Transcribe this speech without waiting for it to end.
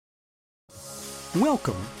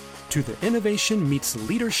Welcome to the Innovation Meets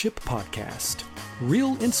Leadership podcast.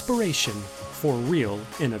 Real inspiration for real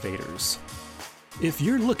innovators. If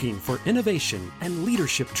you're looking for innovation and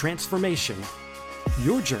leadership transformation,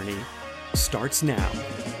 your journey starts now.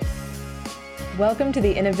 Welcome to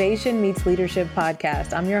the Innovation Meets Leadership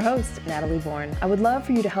podcast. I'm your host, Natalie Bourne. I would love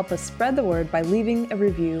for you to help us spread the word by leaving a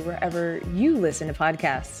review wherever you listen to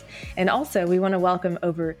podcasts. And also, we want to welcome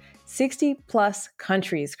over 60 plus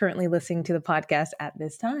countries currently listening to the podcast at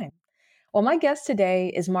this time. Well, my guest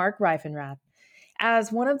today is Marc Reifenrath. As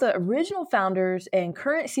one of the original founders and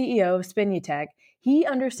current CEO of Spinutech, he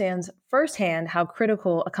understands firsthand how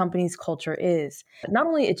critical a company's culture is. Not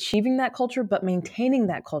only achieving that culture, but maintaining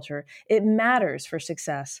that culture. It matters for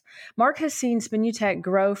success. Marc has seen Spinutech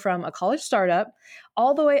grow from a college startup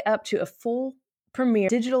all the way up to a full premier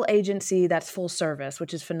digital agency that's full service,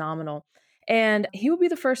 which is phenomenal. And he will be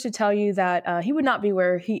the first to tell you that he would not be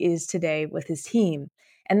where he is today with his team.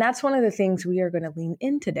 And that's one of the things we are going to lean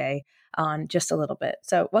in today on just a little bit.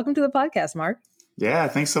 So welcome to the podcast, Marc. Yeah,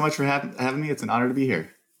 thanks so much for having me. It's an honor to be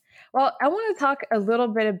here. Well, I want to talk a little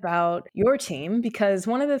bit about your team because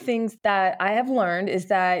one of the things that I have learned is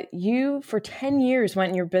that you, for 10 years, went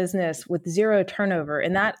in your business with zero turnover.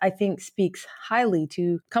 And that, I think, speaks highly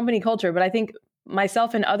to company culture. But I think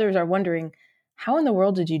myself and others are wondering, how in the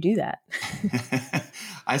world did you do that?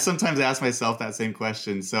 I sometimes ask myself that same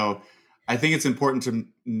question. So I think it's important to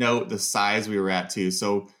note the size we were at too.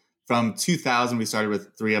 So from 2000, we started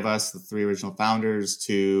with three of us, the three original founders,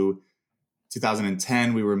 to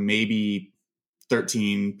 2010, we were maybe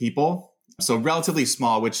 13 people. So relatively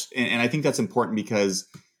small, and I think that's important because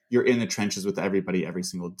you're in the trenches with everybody every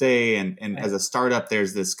single day. And Right. As a startup,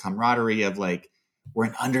 there's this camaraderie of like, we're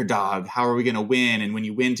an underdog. How are we going to win? And when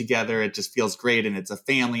you win together, it just feels great. And it's a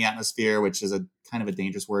family atmosphere, which is a kind of a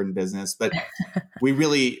dangerous word in business. But we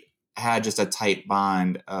really had just a tight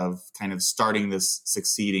bond of kind of starting this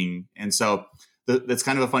succeeding. And so that's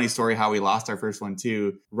kind of a funny story how we lost our first one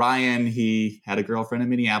too. Ryan, he had a girlfriend in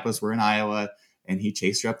Minneapolis. We're in Iowa, and he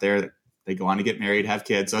chased her up there. They go on to get married, have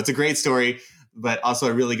kids. So it's a great story, but also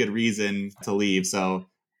a really good reason to leave. So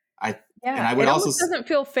I would it also almost doesn't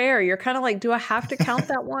feel fair. You're kind of like, do I have to count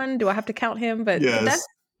that one? Do I have to count him? But Yes.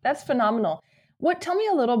 that's phenomenal. Tell me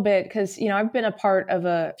a little bit, because I've been a part of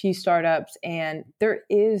a few startups, and there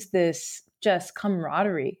is this just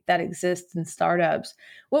camaraderie that exists in startups.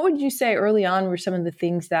 What would you say early on were some of the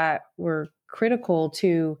things that were critical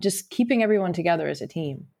to just keeping everyone together as a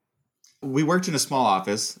team? We worked in a small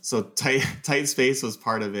office, so tight space was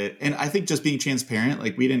part of it. And I think just being transparent,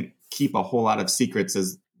 like we didn't keep a whole lot of secrets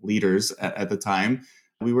as leaders at the time.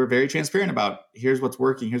 We were very transparent about here's what's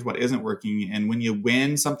working, here's what isn't working. And when you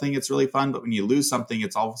win something, it's really fun. But when you lose something,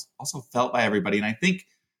 it's also felt by everybody. And I think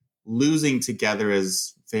losing together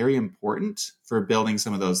is very important for building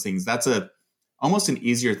some of those things. That's almost an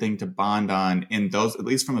easier thing to bond on in those, at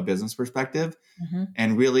least from a business perspective. Mm-hmm.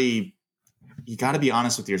 And really, you got to be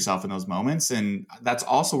honest with yourself in those moments. And that's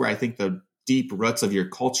also where I think the deep roots of your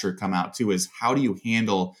culture come out too, is how do you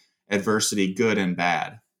handle adversity, good and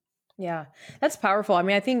bad? Yeah, that's powerful.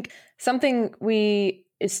 I think something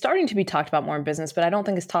is starting to be talked about more in business, but I don't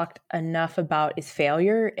think it's talked enough about is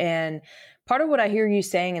failure. And part of what I hear you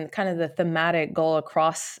saying and kind of the thematic goal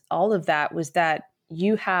across all of that was that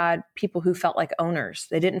you had people who felt like owners.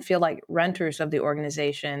 They didn't feel like renters of the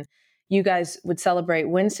organization. You guys would celebrate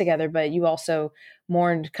wins together, but you also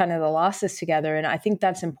mourned kind of the losses together. And I think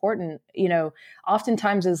that's important.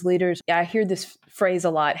 Oftentimes as leaders, I hear this phrase a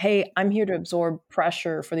lot, hey, I'm here to absorb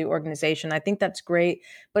pressure for the organization. I think that's great.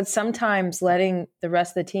 But sometimes letting the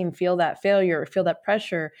rest of the team feel that failure or feel that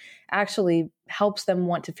pressure actually helps them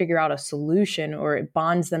want to figure out a solution, or it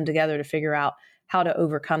bonds them together to figure out how to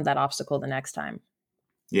overcome that obstacle the next time.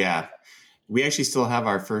 Yeah. We actually still have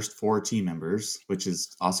our first 4 team members, which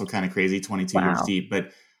is also kind of crazy, 22 years deep.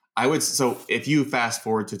 But so if you fast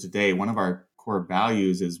forward to today, one of our core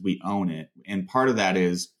values is we own it. And part of that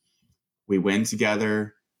is we win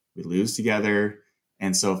together, we lose together.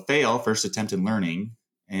 And so fail, first attempt in learning.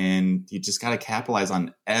 And you just got to capitalize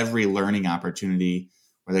on every learning opportunity,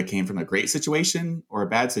 whether it came from a great situation or a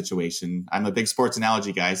bad situation. I'm a big sports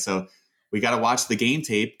analogy guy, so we got to watch the game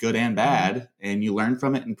tape, good and bad, and you learn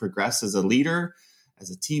from it and progress as a leader, as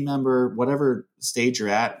a team member, whatever stage you're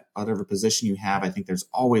at, whatever position you have. I think there's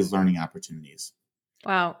always learning opportunities.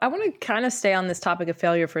 Wow. I want to kind of stay on this topic of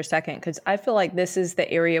failure for a second, because I feel like this is the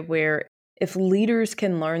area where if leaders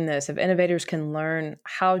can learn this, if innovators can learn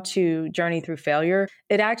how to journey through failure,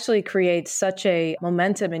 it actually creates such a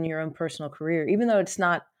momentum in your own personal career, even though it's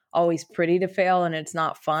not always pretty to fail and it's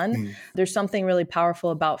not fun. Mm. There's something really powerful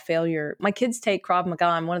about failure. My kids take Krav Maga,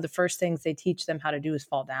 and one of the first things they teach them how to do is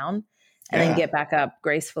fall down and then get back up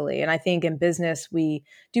gracefully. And I think in business, we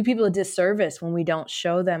do people a disservice when we don't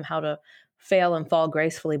show them how to fail and fall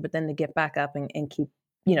gracefully, but then to get back up and keep,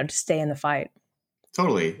 to stay in the fight.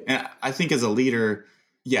 Totally. And I think as a leader,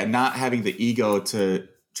 not having the ego to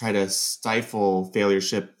try to stifle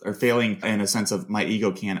failureship or failing in a sense of my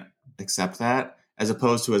ego can't accept that, as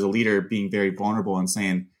opposed to as a leader being very vulnerable and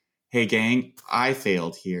saying, hey, gang, I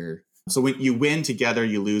failed here. So when you win together,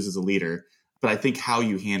 you lose as a leader. But I think how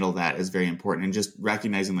you handle that is very important, and just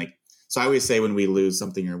recognizing so I always say when we lose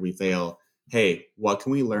something or we fail, hey, what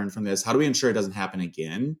can we learn from this? How do we ensure it doesn't happen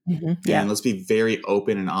again? Mm-hmm. Yeah. And let's be very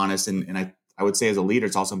open and honest. And I would say as a leader,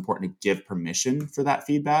 it's also important to give permission for that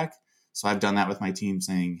feedback. So I've done that with my team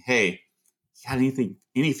saying, hey, you got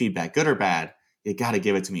any feedback, good or bad, you got to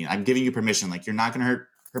give it to me. I'm giving you permission. You're not going to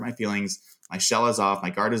hurt my feelings. My shell is off.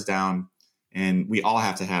 My guard is down. And we all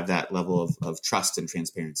have to have that level of trust and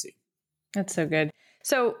transparency. That's so good.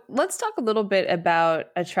 So let's talk a little bit about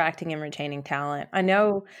attracting and retaining talent. I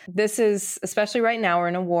know this is, especially right now, we're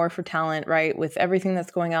in a war for talent, right? With everything that's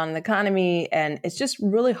going on in the economy. And it's just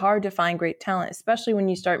really hard to find great talent, especially when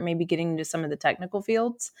you start maybe getting into some of the technical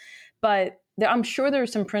fields. But I'm sure there are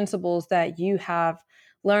some principles that you have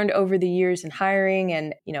learned over the years in hiring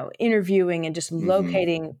and, interviewing and just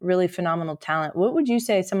locating really phenomenal talent. What would you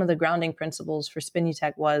say some of the grounding principles for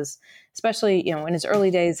Spinutech was, especially, in its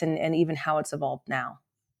early days and even how it's evolved now?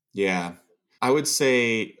 Yeah, I would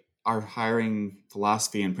say our hiring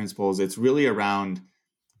philosophy and principles, it's really around,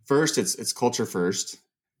 first, it's culture first.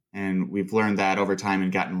 And we've learned that over time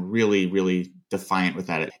and gotten really, really defiant with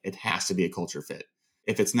that. It has to be a culture fit.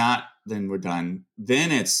 If it's not, then we're done.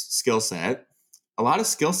 Then it's skill set. A lot of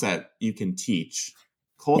skill set you can teach.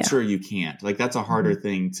 Culture, you can't. That's a harder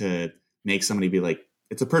thing to make somebody be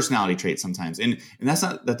it's a personality trait sometimes. And that's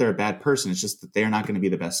not that they're a bad person. It's just that they're not going to be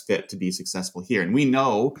the best fit to be successful here. And we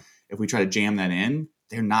know if we try to jam that in,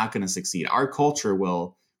 they're not going to succeed. Our culture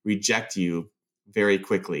will reject you very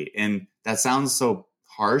quickly. And that sounds so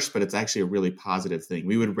harsh, but it's actually a really positive thing.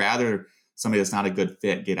 We would rather somebody that's not a good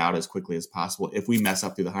fit get out as quickly as possible if we mess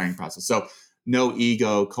up through the hiring process. So no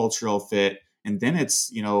ego, cultural fit. And then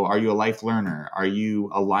it's, are you a life learner? Are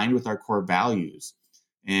you aligned with our core values?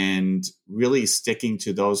 And really sticking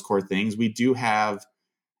to those core things. We do have,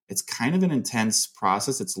 it's kind of an intense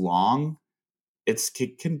process. It's long. It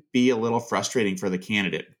can be a little frustrating for the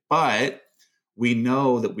candidate, but we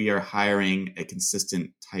know that we are hiring a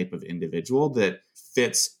consistent type of individual that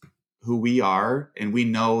fits who we are. And we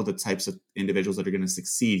know the types of individuals that are going to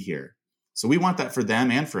succeed here. So we want that for them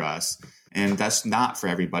and for us. And that's not for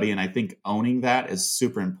everybody. And I think owning that is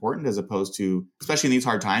super important, as opposed to, especially in these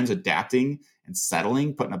hard times, adapting and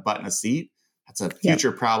settling, putting a butt in a seat. That's a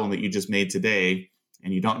future problem that you just made today.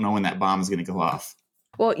 And you don't know when that bomb is going to go off.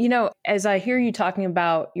 Well, as I hear you talking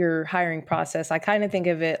about your hiring process, I kind of think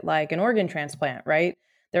of it like an organ transplant, right?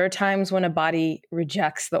 There are times when a body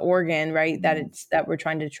rejects the organ, right? That we're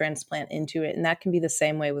trying to transplant into it. And that can be the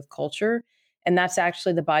same way with culture. And that's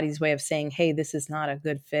actually the body's way of saying, hey, this is not a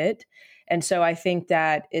good fit. And so I think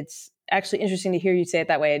that it's actually interesting to hear you say it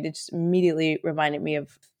that way. It just immediately reminded me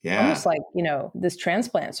of almost like, this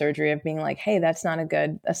transplant surgery of being like, hey, that's not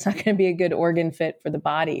going to be a good organ fit for the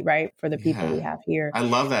body, right? For the people we have here. I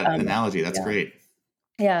love that analogy. That's great.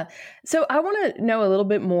 Yeah. So I want to know a little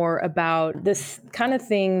bit more about this kind of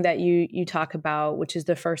thing that you talk about, which is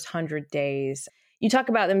the first 100 days. You talk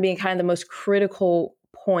about them being kind of the most critical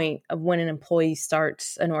point of when an employee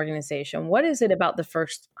starts an organization. What is it about the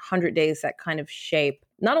first 100 days that kind of shape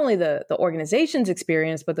not only the organization's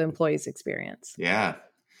experience, but the employee's experience? Yeah.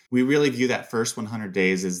 We really view that first 100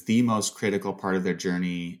 days as the most critical part of their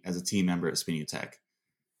journey as a team member at Spinutech.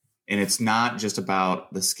 And it's not just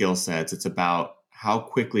about the skill sets. It's about how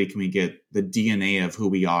quickly can we get the DNA of who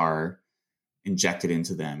we are injected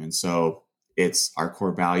into them. And so it's our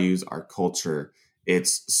core values, our culture.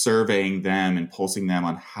 It's surveying them and pulsing them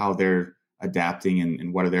on how they're adapting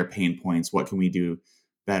and what are their pain points. What can we do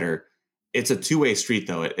better? It's a two-way street,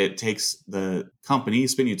 though. It takes the company,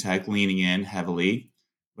 Spinutech, leaning in heavily,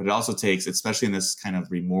 but it also takes, especially in this kind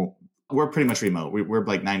of remote, we're pretty much remote. We're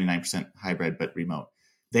like 99% hybrid, but remote.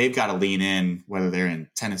 They've got to lean in, whether they're in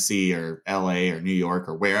Tennessee or LA or New York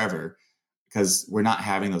or wherever, because we're not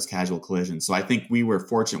having those casual collisions. So I think we were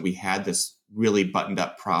fortunate we had this really buttoned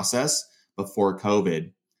up process before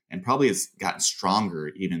COVID, and probably it's gotten stronger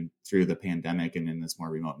even through the pandemic and in this more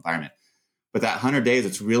remote environment. But that 100 days,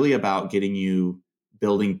 it's really about getting you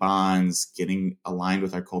building bonds, getting aligned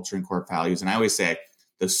with our culture and core values. And I always say,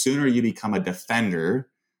 the sooner you become a defender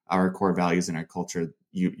our core values and our culture,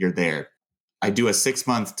 you're there. I do a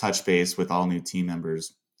 6-month touch base with all new team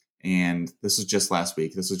members. And this was just last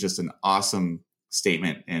week. This was just an awesome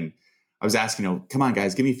statement. And I was asking, come on,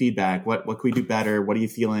 guys, give me feedback. What can we do better? What are you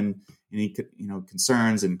feeling? Any,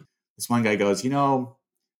 concerns? And this one guy goes,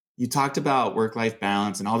 you talked about work-life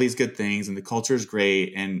balance and all these good things, and the culture is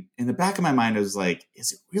great. And in the back of my mind, I was like,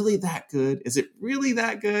 is it really that good? Is it really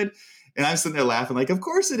that good? And I'm sitting there laughing, like, of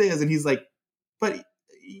course it is. And he's like, but,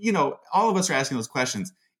 all of us are asking those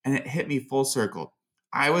questions. And it hit me full circle.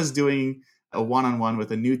 I was doing a one-on-one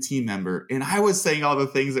with a new team member, and I was saying all the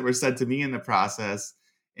things that were said to me in the process.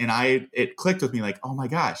 And it clicked with me like, oh my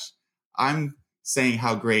gosh, I'm saying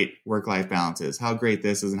how great work-life balance is, how great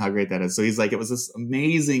this is, and how great that is. So he's like, it was this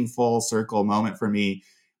amazing full circle moment for me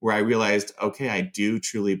where I realized, okay, I do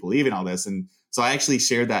truly believe in all this. And so I actually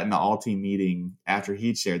shared that in the all-team meeting after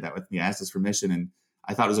he'd shared that with me. I asked his permission, and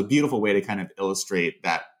I thought it was a beautiful way to kind of illustrate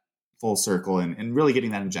that full circle and really getting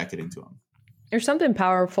that injected into him. There's something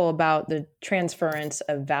powerful about the transference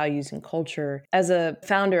of values and culture. As a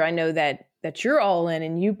founder, I know that you're all in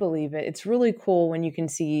and you believe it. It's really cool when you can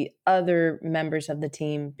see other members of the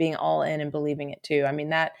team being all in and believing it too. I mean,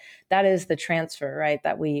 that is the transfer, right,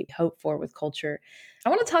 that we hope for with culture. I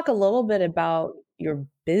want to talk a little bit about your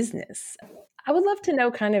business. I would love to know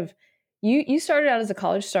kind of, you started out as a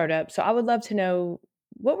college startup. So I would love to know,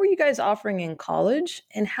 what were you guys offering in college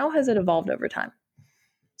and how has it evolved over time?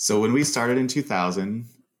 So when we started in 2000,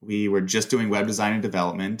 we were just doing web design and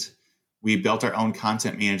development. We built our own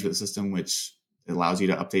content management system, which allows you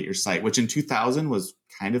to update your site, which in 2000 was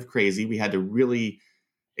kind of crazy. We had to really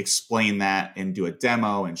explain that and do a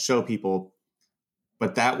demo and show people.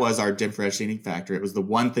 But that was our differentiating factor. It was the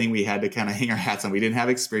one thing we had to kind of hang our hats on. We didn't have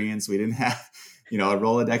experience. We didn't have, a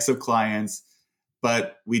Rolodex of clients,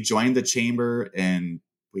 but we joined the chamber and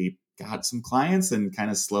we got some clients and kind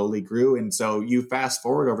of slowly grew. And so you fast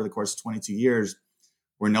forward over the course of 22 years,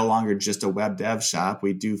 we're no longer just a web dev shop.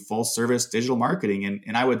 We do full service digital marketing.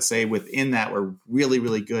 And I would say within that, we're really,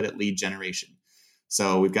 really good at lead generation.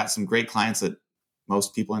 So we've got some great clients that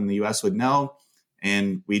most people in the US would know.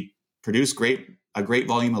 And we produce a great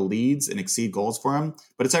volume of leads and exceed goals for them.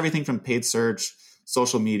 But it's everything from paid search,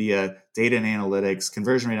 social media, data and analytics,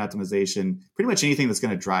 conversion rate optimization, pretty much anything that's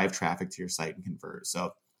going to drive traffic to your site and convert.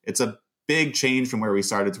 So it's a big change from where we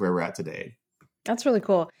started to where we're at today. That's really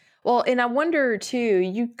cool. Well, and I wonder too,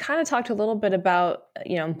 you kind of talked a little bit about,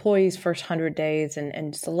 employees' first 100 days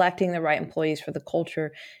and selecting the right employees for the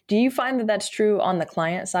culture. Do you find that that's true on the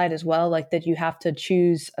client side as well? Like that you have to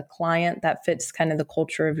choose a client that fits kind of the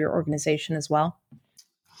culture of your organization as well?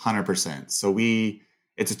 100%. So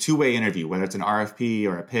it's a two-way interview, whether it's an RFP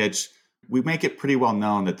or a pitch. We make it pretty well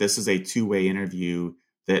known that this is a two-way interview,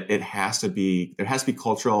 that there has to be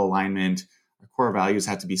cultural alignment. Our core values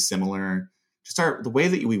have to be similar. Just the way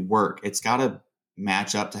that we work, it's got to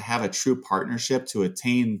match up to have a true partnership to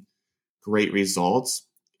attain great results.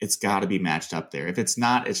 It's got to be matched up there. If it's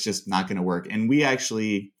not, it's just not going to work. And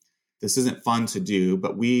this isn't fun to do,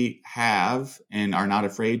 but we have and are not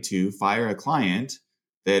afraid to fire a client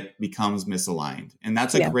that becomes misaligned. And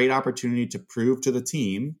that's a great opportunity to prove to the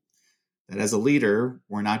team that as a leader,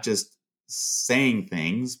 we're not just saying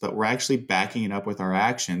things, but we're actually backing it up with our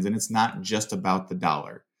actions. And it's not just about the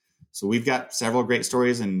dollar. So we've got several great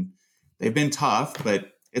stories and they've been tough,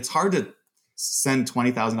 but it's hard to send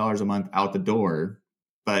 $20,000 a month out the door,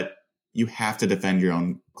 but you have to defend your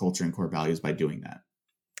own culture and core values by doing that.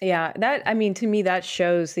 Yeah, to me, that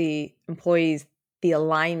shows the employees the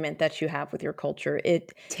alignment that you have with your culture.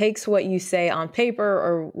 It takes what you say on paper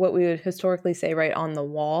or what we would historically say right on the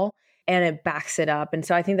wall, and it backs it up. And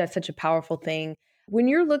so I think that's such a powerful thing. When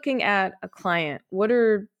you're looking at a client, what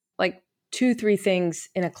are like 2-3 things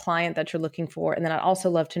in a client that you're looking for? And then I'd also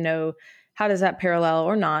love to know, how does that parallel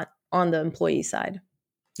or not on the employee side?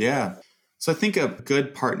 Yeah. So I think a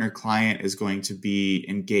good partner client is going to be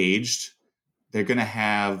engaged. They're going to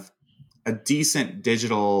have a decent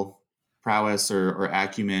digital prowess or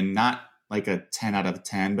acumen, not like a 10 out of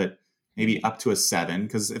 10, but maybe up to a 7.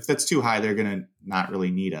 Because if that's too high, they're going to not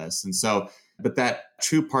really need us. And so, but that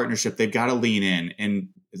true partnership, they've got to lean in and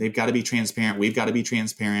they've got to be transparent. We've got to be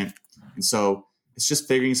transparent. And so it's just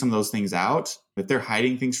figuring some of those things out. If they're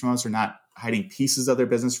hiding things from us or not hiding pieces of their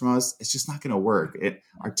business from us, it's just not going to work.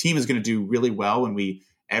 Our team is going to do really well when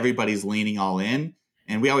everybody's leaning all in.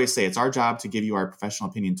 And we always say it's our job to give you our professional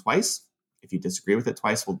opinion twice. If you disagree with it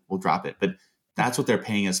twice, we'll drop it. But that's what they're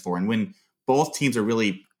paying us for. And when both teams are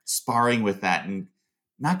really sparring with that and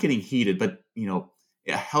not getting heated, but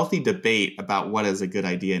a healthy debate about what is a good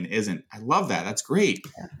idea and isn't. I love that. That's great.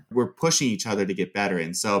 Yeah. We're pushing each other to get better.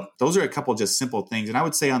 And so those are a couple just simple things. And I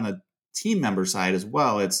would say on the team member side as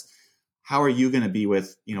well, it's how are you going to be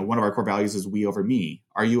with, one of our core values is we over me.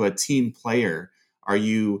 Are you a team player? Are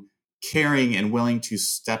you caring and willing to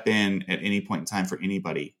step in at any point in time for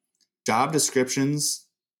anybody? Job descriptions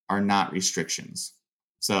are not restrictions.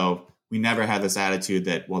 So we never have this attitude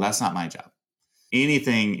that, well, that's not my job.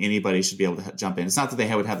 Anything, anybody should be able to jump in. It's not that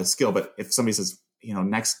they would have the skill, but if somebody says,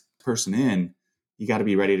 next person in, you got to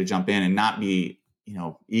be ready to jump in and not be,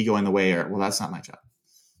 ego in the way or, well, that's not my job.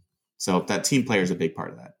 So that team player is a big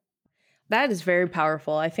part of that. That is very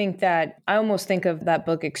powerful. I think that I almost think of that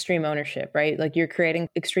book, Extreme Ownership, right? Like you're creating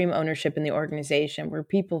extreme ownership in the organization where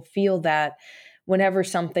people feel that whenever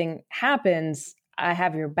something happens, I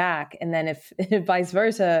have your back. And then if vice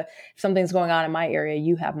versa, if something's going on in my area,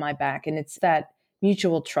 you have my back. And it's that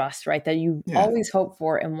mutual trust, right? That you always hope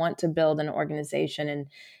for and want to build an organization, and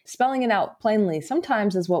spelling it out plainly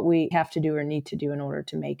sometimes is what we have to do or need to do in order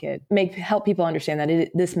to help people understand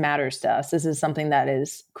that this matters to us. This is something that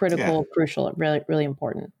is critical, crucial, really, really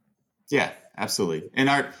important. Yeah, absolutely.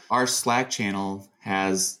 And our Slack channel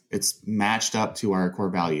it's matched up to our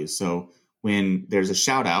core values. So when there's a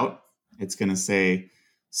shout out, it's going to say,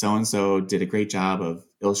 so-and-so did a great job of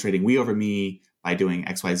illustrating we over me by doing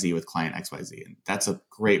XYZ with client XYZ. And that's a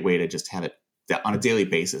great way to just have it on a daily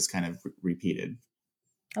basis kind of repeated.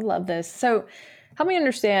 I love this. So help me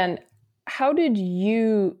understand, how did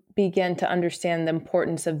you begin to understand the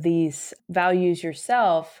importance of these values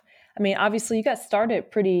yourself? I mean, obviously you got started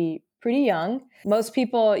pretty young. Most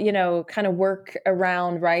people, kind of work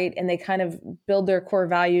around, right? And they kind of build their core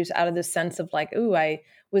values out of the sense of like, ooh, I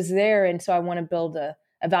was there, and so I want to build a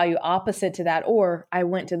value opposite to that. Or I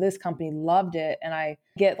went to this company, loved it, and I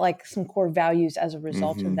get like some core values as a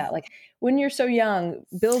result of that. Like when you're so young,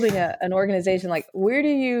 building an organization, like where do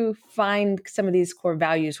you find some of these core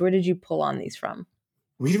values? Where did you pull on these from?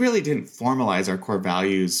 We really didn't formalize our core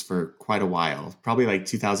values for quite a while. Probably like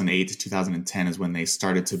 2008 to 2010 is when they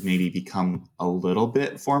started to maybe become a little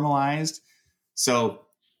bit formalized. So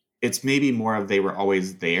it's maybe more of they were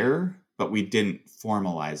always there, but we didn't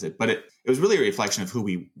formalize it. But it was really a reflection of who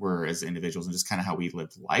we were as individuals and just kind of how we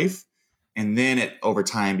lived life. And then it over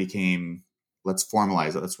time became, let's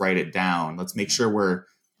formalize it. Let's write it down. Let's make sure we're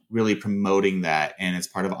really promoting that. And it's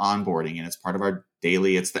part of onboarding, and it's part of our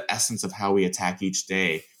daily. It's the essence of how we attack each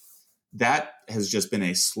day. That has just been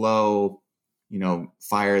a slow,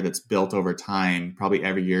 fire that's built over time, probably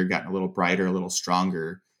every year gotten a little brighter, a little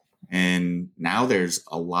stronger. And now there's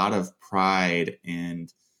a lot of pride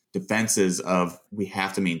and defenses of we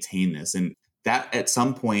have to maintain this. And that at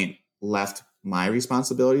some point left my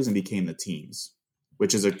responsibilities and became the team's,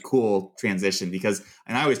 which is a cool transition because,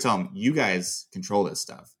 and I always tell them, you guys control this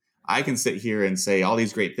stuff. I can sit here and say all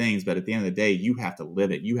these great things, but at the end of the day, you have to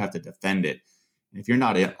live it. You have to defend it. And if you're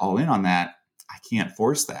not all in on that, I can't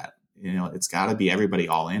force that. It's got to be everybody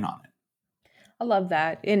all in on it. I love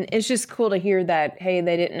that. And it's just cool to hear that, hey,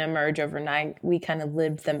 they didn't emerge overnight. We kind of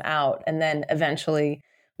lived them out. And then eventually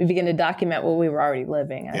we begin to document what we were already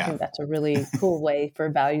living. I think that's a really cool way for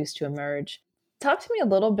values to emerge. Talk to me a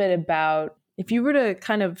little bit about, if you were to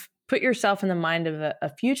kind of put yourself in the mind of a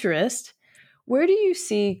futurist, where do you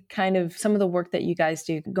see kind of some of the work that you guys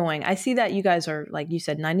do going? I see that you guys are, like you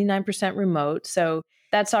said, 99% remote. So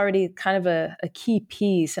that's already kind of a key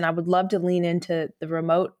piece. And I would love to lean into the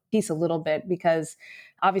remote piece a little bit, because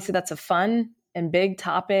obviously that's a fun and big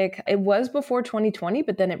topic. It was before 2020,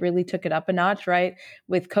 but then it really took it up a notch, right?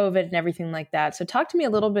 With COVID and everything like that. So talk to me a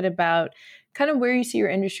little bit about kind of where you see your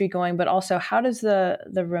industry going, but also how does the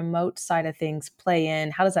remote side of things play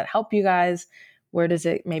in? How does that help you guys? Where does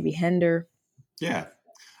it maybe hinder? Yeah,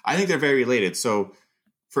 I think they're very related. So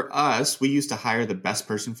for us, we used to hire the best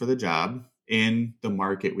person for the job in the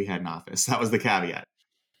market we had in office. That was the caveat.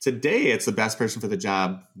 Today, it's the best person for the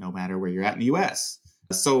job, no matter where you're at in the US.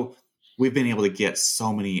 So we've been able to get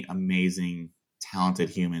so many amazing, talented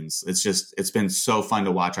humans. It's been so fun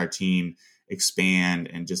to watch our team expand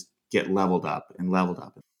and just get leveled up.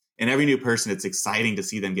 And every new person, it's exciting to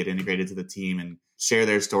see them get integrated to the team and share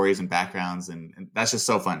their stories and backgrounds. And that's just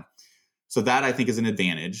so fun. So that, I think, is an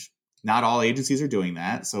advantage. Not all agencies are doing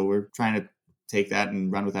that. So we're trying to take that and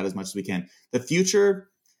run with that as much as we can. The future,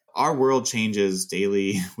 our world changes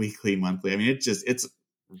daily, weekly, monthly. I mean, it's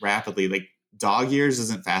rapidly, like dog years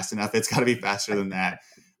isn't fast enough. It's got to be faster than that.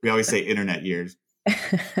 We always say internet years.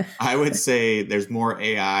 I would say there's more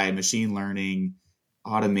AI, machine learning,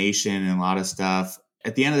 automation, and a lot of stuff.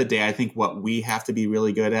 At the end of the day, I think what we have to be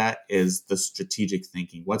really good at is the strategic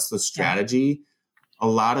thinking. What's the strategy a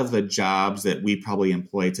lot of the jobs that we probably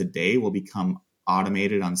employ today will become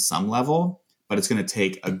automated on some level, but it's going to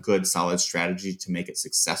take a good, solid strategy to make it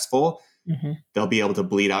successful. Mm-hmm. They'll be able to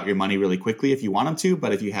bleed out your money really quickly if you want them to.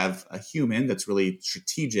 But if you have a human that's really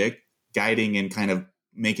strategic, guiding and kind of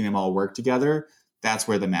making them all work together, that's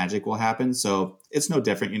where the magic will happen. So it's no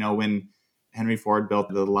different. When Henry Ford built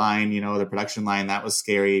the line, the production line, that was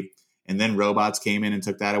scary. And then robots came in and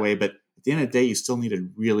took that away. But at the end of the day, you still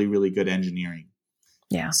needed really, really good engineering.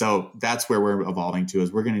 Yeah. So that's where we're evolving to,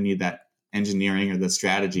 is we're going to need that engineering or the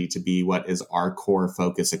strategy to be what is our core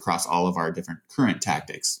focus across all of our different current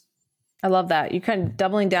tactics. I love that. You're kind of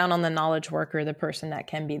doubling down on the knowledge worker, the person that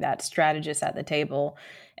can be that strategist at the table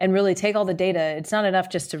and really take all the data. It's not enough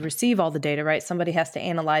just to receive all the data, right? Somebody has to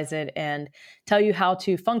analyze it and tell you how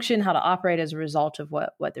to function, how to operate as a result of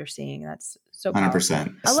what they're seeing. That's so powerful.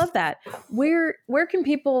 100%. I love that. Where can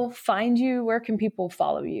people find you? Where can people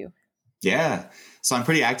follow you? Yeah. So I'm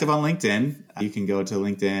pretty active on LinkedIn. You can go to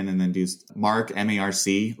LinkedIn and then do Marc,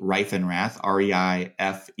 M-A-R-C, Reifenrath,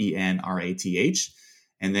 R-E-I-F-E-N-R-A-T-H.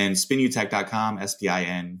 And then spinutech.com,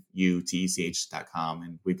 spinutech.com.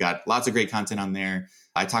 And we've got lots of great content on there.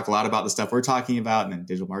 I talk a lot about the stuff we're talking about and then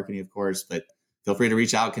digital marketing, of course, but feel free to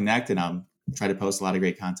reach out, connect, and I'll try to post a lot of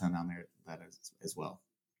great content on there as well.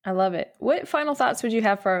 I love it. What final thoughts would you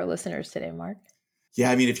have for our listeners today, Marc?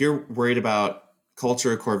 Yeah, if you're worried about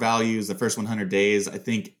culture, core values, the first 100 days, I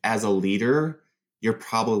think as a leader, you're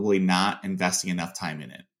probably not investing enough time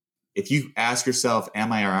in it. If you ask yourself,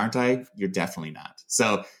 am I or aren't I? You're definitely not.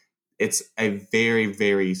 So it's a very,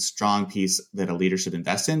 very strong piece that a leader should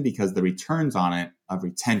invest in, because the returns on it of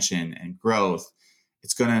retention and growth,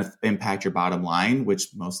 it's going to impact your bottom line,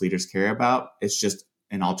 which most leaders care about. It's just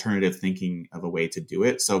an alternative thinking of a way to do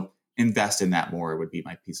it. So invest in that more would be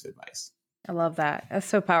my piece of advice. I love that. That's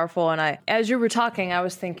so powerful. And as you were talking, I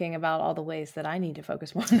was thinking about all the ways that I need to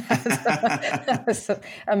focus more on that. That was so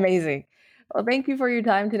amazing. Well, thank you for your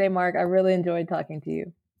time today, Marc. I really enjoyed talking to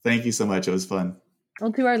you. Thank you so much. It was fun.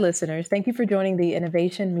 Well, to our listeners, thank you for joining the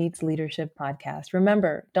Innovation Meets Leadership podcast.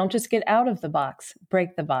 Remember, don't just get out of the box,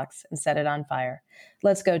 break the box and set it on fire.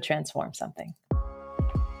 Let's go transform something.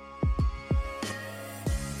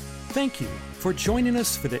 Thank you for joining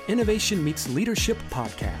us for the Innovation Meets Leadership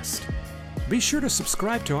podcast. Be sure to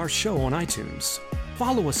subscribe to our show on iTunes.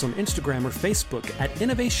 Follow us on Instagram or Facebook at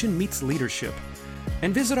Innovation Meets Leadership,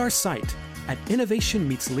 and visit our site at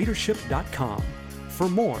innovationmeetsleadership.com for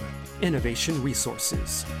more innovation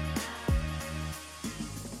resources.